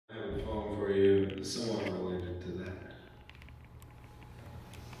poem for you, somewhat related to that.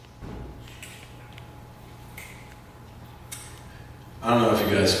 I don't know if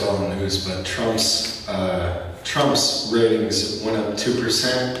you guys follow the news, but Trump's ratings went up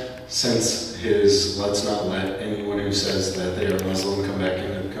 2% since his "let's not let anyone who says that they are Muslim come back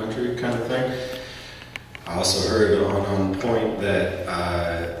into the country" kind of thing. I also heard on Point that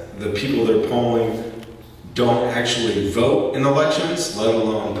the people they're polling don't actually vote in elections, let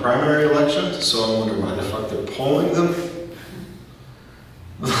alone primary elections, so I wonder why the fuck they're polling them.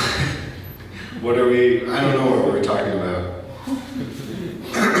 What are we, I don't know what we're talking about.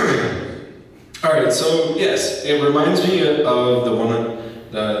 Alright, so yes, it reminds me of the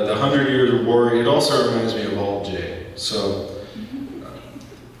 100-Year War. It also reminds me of Alt J. So,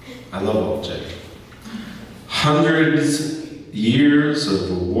 I love Alt J. Hundreds years of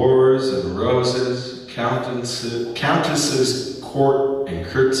the wars and roses, countesses' court and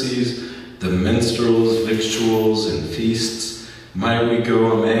curtsies, the minstrels' victuals and feasts, might we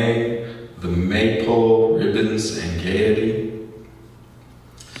go a May, the maypole, ribbons, and gaiety.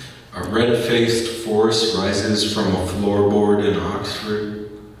 A red-faced force rises from a floorboard in Oxford.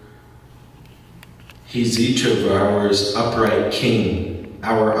 He's each of ours upright king.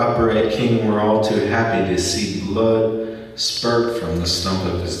 Our upright king, we're all too happy to see blood spurt from the stump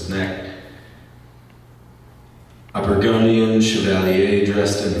of his neck. A Burgundian chevalier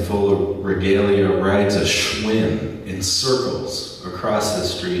dressed in full regalia rides a Schwinn in circles across the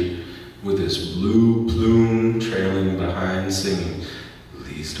street with his blue plume trailing behind, singing,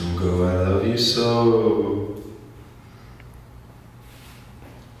 "Please don't go, I love you so."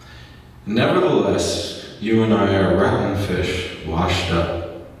 Nevertheless, you and I are rotten fish washed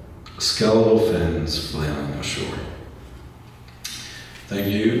up, skeletal fins flailing ashore. Thank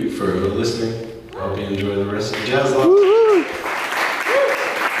you for listening. Hope you enjoy the rest of Jazz Loft.